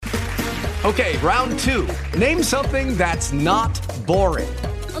Okay, round two. Name something that's not boring.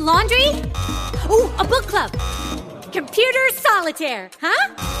 A laundry? Ooh, a book club. Computer solitaire,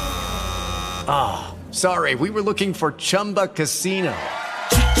 huh? Ah, oh, sorry, we were looking for Chumba Casino.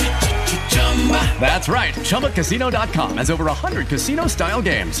 That's right, ChumbaCasino.com has over 100 casino-style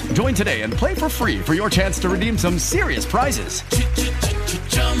games. Join today and play for free for your chance to redeem some serious prizes.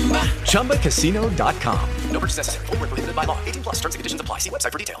 ChumbaCasino.com. No purchase necessary. Void where prohibited by law. 18+ terms and conditions apply. See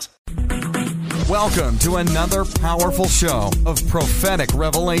website for details. Welcome to another powerful show of prophetic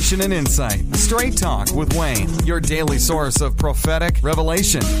revelation and insight. Straight Talk with Wayne, your daily source of prophetic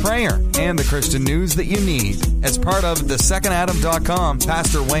revelation, prayer, and the Christian news that you need. As part of thesecondadam.com,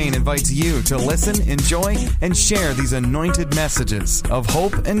 Pastor Wayne invites you to listen, enjoy, and share these anointed messages of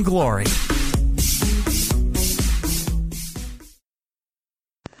hope and glory.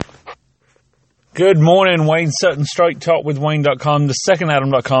 Good morning, Wayne Sutton, Straight Talk with Wayne.com,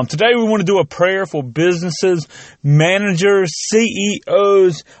 thesecondadam.com. Today we want to do a prayer for businesses, managers,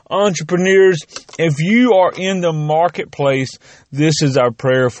 CEOs, entrepreneurs. If you are in the marketplace, this is our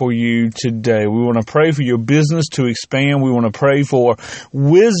prayer for you today. We want to pray for your business to expand. We want to pray for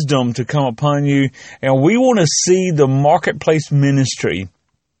wisdom to come upon you. And we want to see the marketplace ministry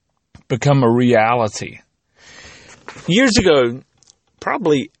become a reality. Years ago,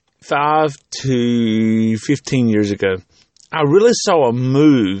 probably 5 to 15 years ago, I really saw a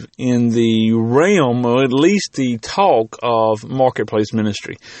move in the realm, or at least the talk of marketplace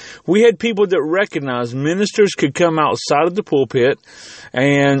ministry. We had people that recognized ministers could come outside of the pulpit,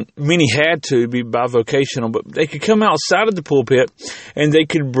 and many had to be bivocational, but they could come outside of the pulpit and they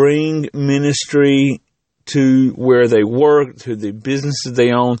could bring ministry to where they work, to the businesses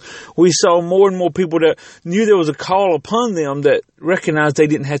they own. We saw more and more people that knew there was a call upon them that recognized they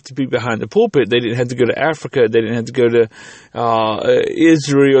didn't have to be behind the pulpit. They didn't have to go to Africa. They didn't have to go to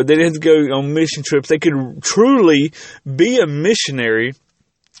Israel. They didn't have to go on mission trips. They could truly be a missionary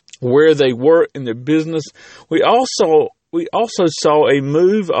where they work in their business. We also saw a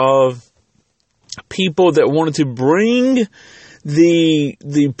move of people that wanted to bring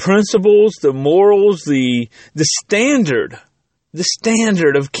the principles, the morals, the standard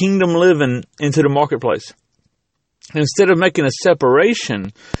of kingdom living into the marketplace. Instead of making a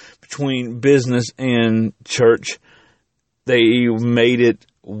separation between business and church, they made it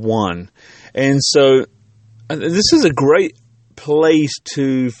one. And so this is a great place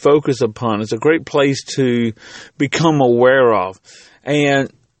to focus upon. It's a great place to become aware of.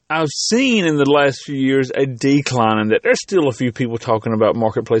 And I've seen in the last few years a decline in that. There's still a few people talking about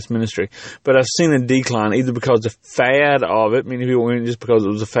marketplace ministry, but I've seen a decline either because the fad of it, many people went just because it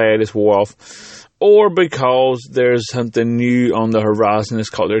was a fad, it's wore off, or because there's something new on the horizon that's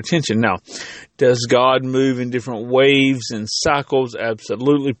caught their attention. Now, does God move in different waves and cycles?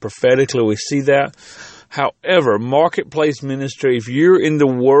 Absolutely. Prophetically, we see that. However, marketplace ministry, if you're in the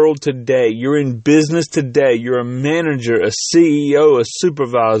world today, you're in business today, you're a manager, a CEO, a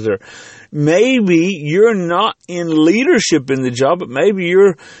supervisor, maybe you're not in leadership in the job, but maybe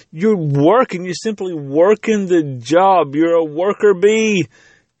you're working, you're simply working the job. You're a worker bee.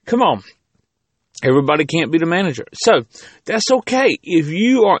 Come on. Everybody can't be the manager. So that's okay. If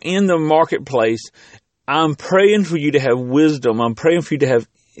you are in the marketplace, I'm praying for you to have wisdom. I'm praying for you to have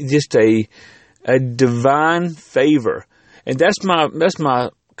just a divine favor. And that's my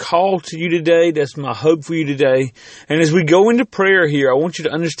call to you today. That's my hope for you today. And as we go into prayer here, I want you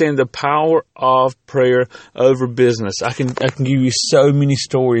to understand the power of prayer over business. I can give you so many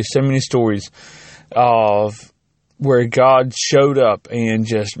stories of where God showed up and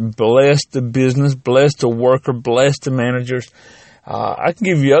just blessed the business, blessed the worker, blessed the managers. I can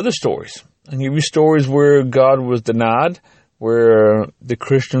give you other stories. I can give you stories where God was denied, where the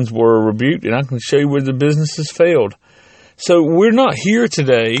Christians were rebuked, and I can show you where the businesses failed. So we're not here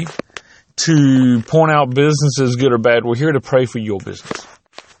today to point out businesses good or bad. We're here to pray for your business.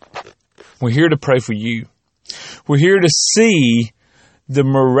 We're here to pray for you. We're here to see the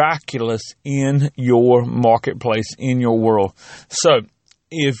miraculous in your marketplace, in your world. So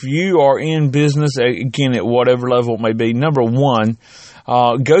if you are in business, again, at whatever level it may be, number one,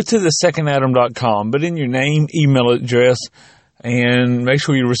 go to thesecondadam.com, but in your name, email address, and make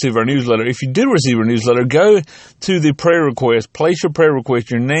sure you receive our newsletter. If you did receive our newsletter, go to the prayer request. Place your prayer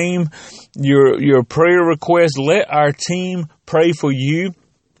request, your name, your prayer request. Let our team pray for you.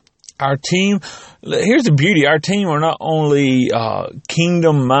 Our team, here's the beauty. Our team are not only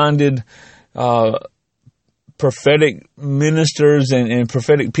kingdom-minded prophetic ministers and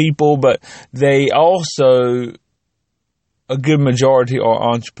prophetic people, but they also, a good majority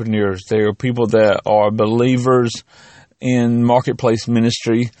are entrepreneurs. They are people that are believers in marketplace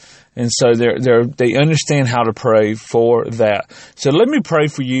ministry. And so they understand how to pray for that. So let me pray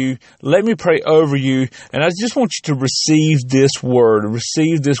for you. Let me pray over you. And I just want you to receive this word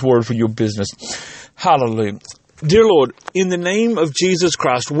for your business. Hallelujah. Dear Lord, in the name of Jesus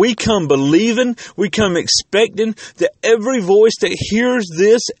Christ, we come believing, we come expecting that every voice that hears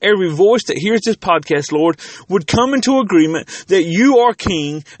this podcast, Lord, would come into agreement that you are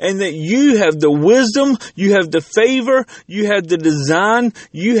King and that you have the wisdom, you have the favor, you have the design,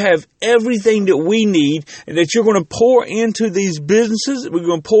 you have everything that we need, and that you're going to pour into these businesses, we're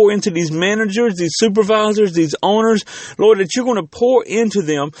going to pour into these managers, these supervisors, these owners, Lord, that you're going to pour into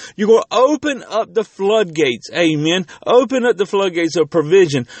them. You're going to open up the floodgates. Amen. Open up the floodgates of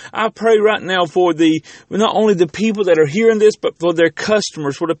provision. I pray right now for not only the people that are hearing this, but for their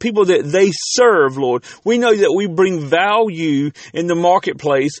customers, for the people that they serve, Lord. We know that we bring value in the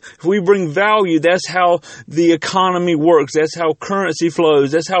marketplace. If we bring value, that's how the economy works. That's how currency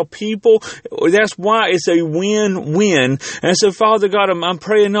flows. That's why it's a win-win. And so, Father God, I'm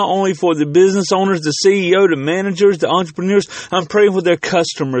praying not only for the business owners, the CEO, the managers, the entrepreneurs, I'm praying for their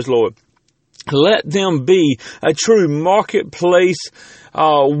customers, Lord. Let them be a true marketplace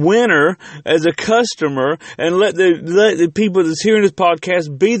winner as a customer, and let the people that's hearing this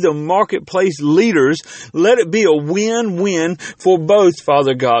podcast be the marketplace leaders. Let it be a win-win for both,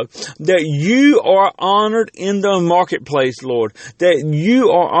 Father God, that you are honored in the marketplace, Lord, that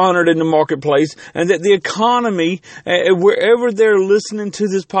you are honored in the marketplace, and that the economy, wherever they're listening to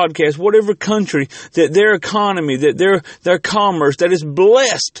this podcast, whatever country, that their economy, that their commerce, that is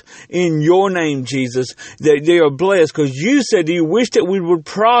blessed in your name, Jesus, that they are blessed, because you said you wish that we would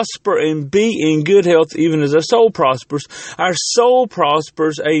prosper and be in good health, even as our soul prospers. Our soul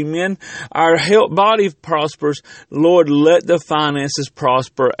prospers, amen. Our health, body prospers. Lord, let the finances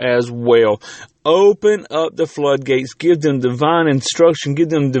prosper as well. Open up the floodgates. Give them divine instruction. Give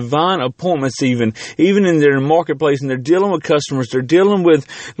them divine appointments even in their marketplace. And they're dealing with customers. They're dealing with,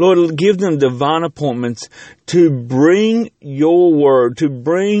 Lord, give them divine appointments to bring your word, to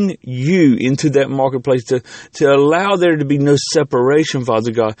bring you into that marketplace, to allow there to be no separation, Father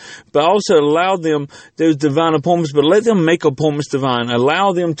God. But also allow them those divine appointments, but let them make appointments divine.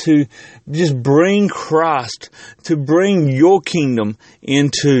 Allow them to just bring Christ, to bring your kingdom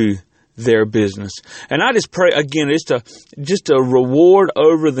into their business. And I just pray again, just a reward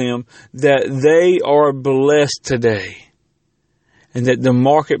over them that they are blessed today, and that the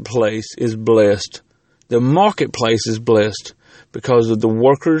marketplace is blessed. The marketplace is blessed because of the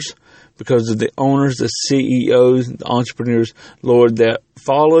workers, because of the owners, the CEOs, the entrepreneurs, Lord, that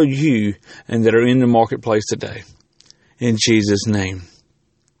follow you and that are in the marketplace today. In Jesus' name.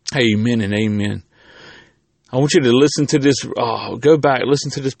 Amen and amen. I want you to listen to this, go back,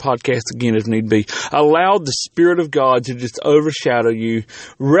 listen to this podcast again if need be. Allow the Spirit of God to just overshadow you.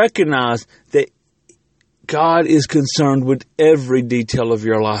 Recognize that God is concerned with every detail of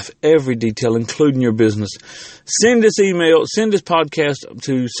your life, every detail, including your business. Send this email, send this podcast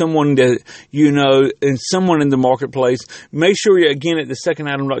to someone that you know and someone in the marketplace. Make sure you're again at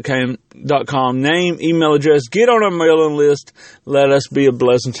thesecondadam.com. Name, email address, get on our mailing list. Let us be a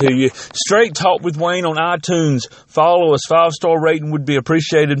blessing to you. Straight Talk with Wayne on iTunes. Follow us. 5-star rating would be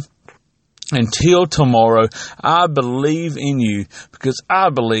appreciated. Until tomorrow, I believe in you because I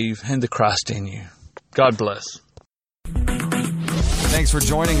believe in the Christ in you. God bless. Thanks for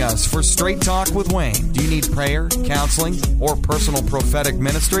joining us for Straight Talk with Wayne. Do you need prayer, counseling, or personal prophetic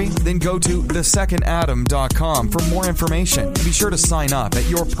ministry? Then go to thesecondadam.com for more information. And be sure to sign up at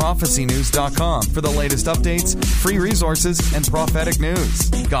yourprophecynews.com for the latest updates, free resources, and prophetic news.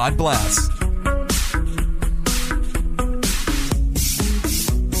 God bless.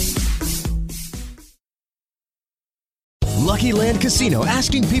 Lucky Land Casino,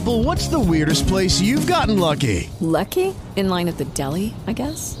 asking people, what's the weirdest place you've gotten lucky? Lucky? In line at the deli, I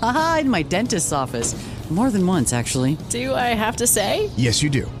guess? Aha, in my dentist's office. More than once, actually. Do I have to say? Yes, you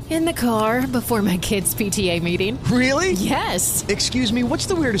do. In the car before my kids' PTA meeting. Really? Yes. Excuse me, what's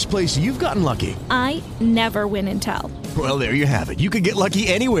the weirdest place you've gotten lucky? I never win and tell. Well, there you have it. You can get lucky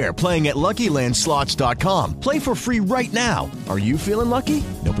anywhere, playing at LuckyLandSlots.com. Play for free right now. Are you feeling lucky?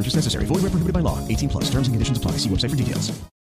 No purchase necessary. Void where prohibited by law. 18+. Terms and conditions apply. See website for details.